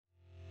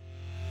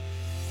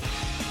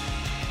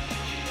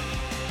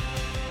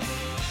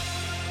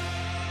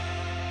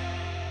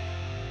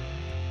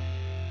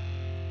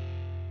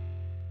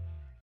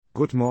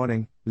Good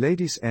morning,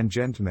 ladies and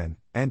gentlemen,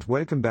 and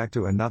welcome back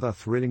to another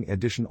thrilling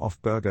edition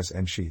of Burgers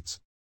and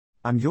Sheets.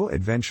 I'm your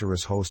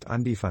adventurous host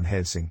Andy van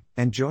Helsing,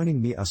 and joining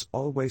me as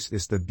always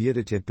is the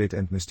bearded yet bit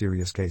and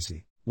mysterious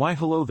Casey. Why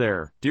hello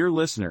there, dear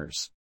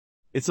listeners.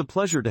 It's a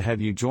pleasure to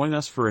have you join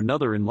us for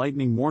another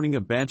enlightening morning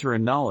of banter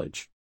and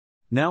knowledge.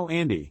 Now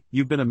Andy,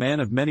 you've been a man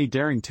of many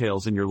daring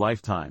tales in your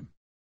lifetime.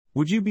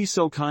 Would you be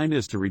so kind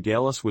as to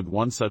regale us with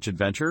one such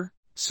adventure?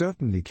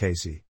 Certainly,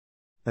 Casey.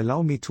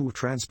 Allow me to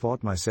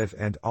transport myself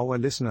and our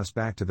listeners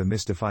back to the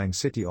mystifying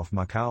city of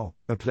Macao,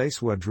 a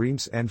place where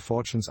dreams and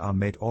fortunes are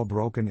made or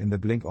broken in the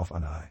blink of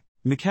an eye.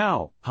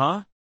 Macao,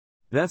 huh?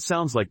 That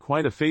sounds like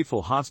quite a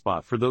fateful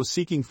hotspot for those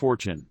seeking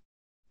fortune.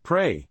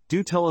 Pray,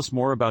 do tell us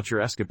more about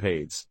your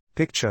escapades.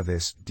 Picture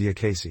this, dear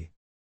Casey.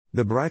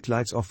 The bright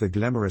lights of the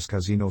glamorous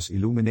casinos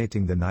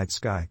illuminating the night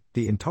sky,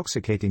 the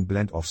intoxicating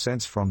blend of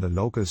scents from the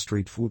local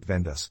street food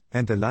vendors,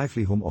 and the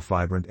lively hum of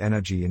vibrant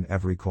energy in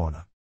every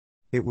corner.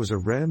 It was a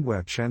realm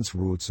where chance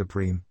ruled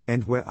supreme,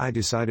 and where I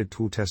decided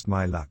to test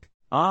my luck.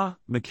 Ah,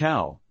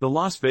 Macao, the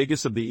Las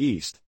Vegas of the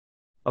East.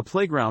 A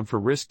playground for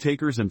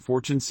risk-takers and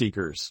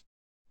fortune-seekers.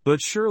 But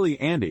surely,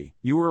 Andy,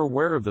 you were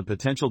aware of the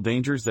potential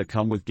dangers that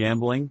come with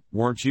gambling,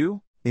 weren't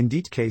you?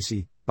 Indeed,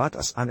 Casey, but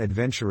as an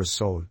adventurous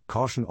soul,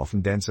 caution often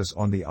dances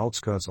on the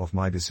outskirts of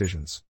my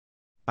decisions.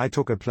 I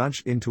took a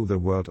plunge into the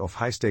world of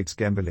high-stakes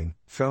gambling,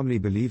 firmly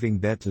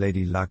believing that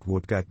Lady Luck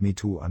would guide me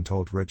to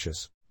untold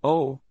riches.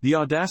 Oh, the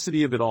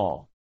audacity of it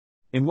all.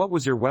 And what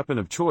was your weapon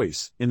of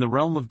choice, in the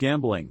realm of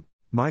gambling?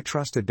 My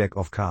trusted deck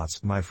of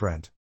cards, my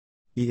friend.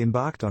 He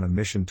embarked on a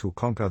mission to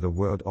conquer the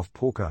world of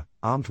poker,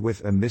 armed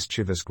with a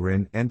mischievous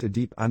grin and a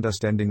deep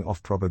understanding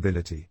of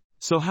probability.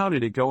 So how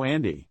did it go,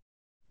 Andy?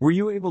 Were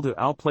you able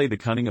to outplay the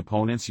cunning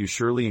opponents you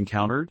surely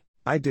encountered?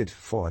 I did,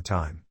 for a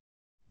time.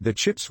 The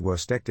chips were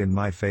stacked in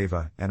my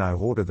favor, and I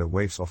rode the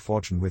waves of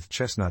fortune with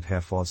chestnut hair,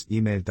 false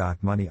email,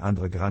 dark money,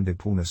 andre grande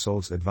pune,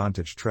 soul's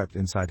advantage, trapped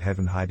inside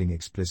heaven, hiding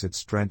explicit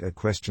strand, a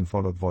question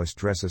followed voice,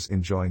 dresses,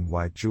 enjoying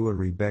white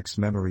jewelry, bags,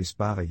 memories,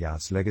 bare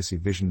yards, legacy,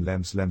 vision,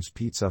 lambs,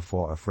 pizza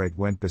for afraid,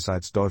 went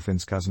besides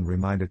dolphins, cousin,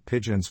 reminded,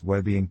 pigeons,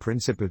 well-being,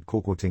 principled,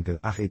 coco tinkle,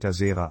 ach eta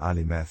sera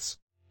ali maths.